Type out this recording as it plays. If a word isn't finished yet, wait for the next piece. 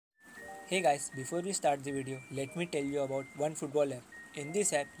Hey guys, before we start the video, let me tell you about one football app. In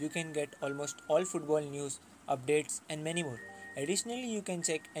this app, you can get almost all football news, updates and many more. Additionally, you can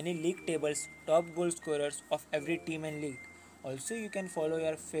check any league tables, top goal scorers of every team and league. Also, you can follow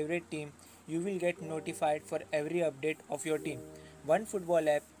your favorite team. You will get notified for every update of your team. One football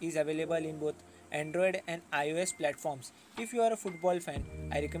app is available in both Android and iOS platforms. If you are a football fan,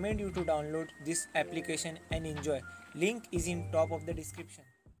 I recommend you to download this application and enjoy. Link is in top of the description.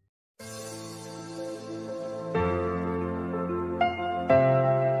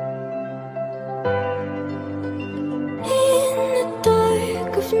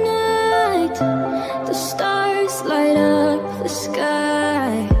 Night, the stars light up the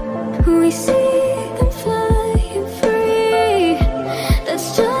sky. We see them flying free.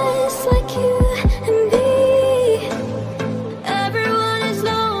 That's just like you and me. Everyone is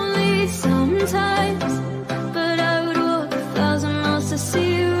lonely sometimes, but I would walk 1,000 miles to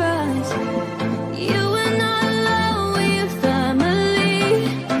see you rise. You are not alone, we're family.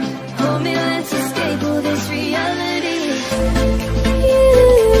 Hold me, let's escape all this reality.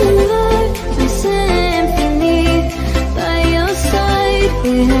 We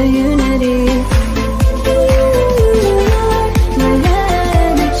are unity. You are my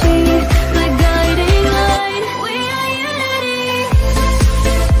energy, my guiding light. We are unity.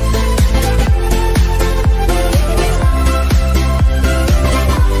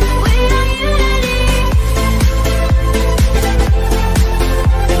 We are unity.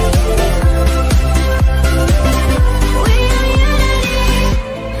 We are unity.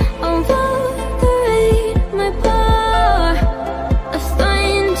 Over the rain, my power.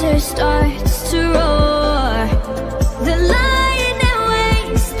 Start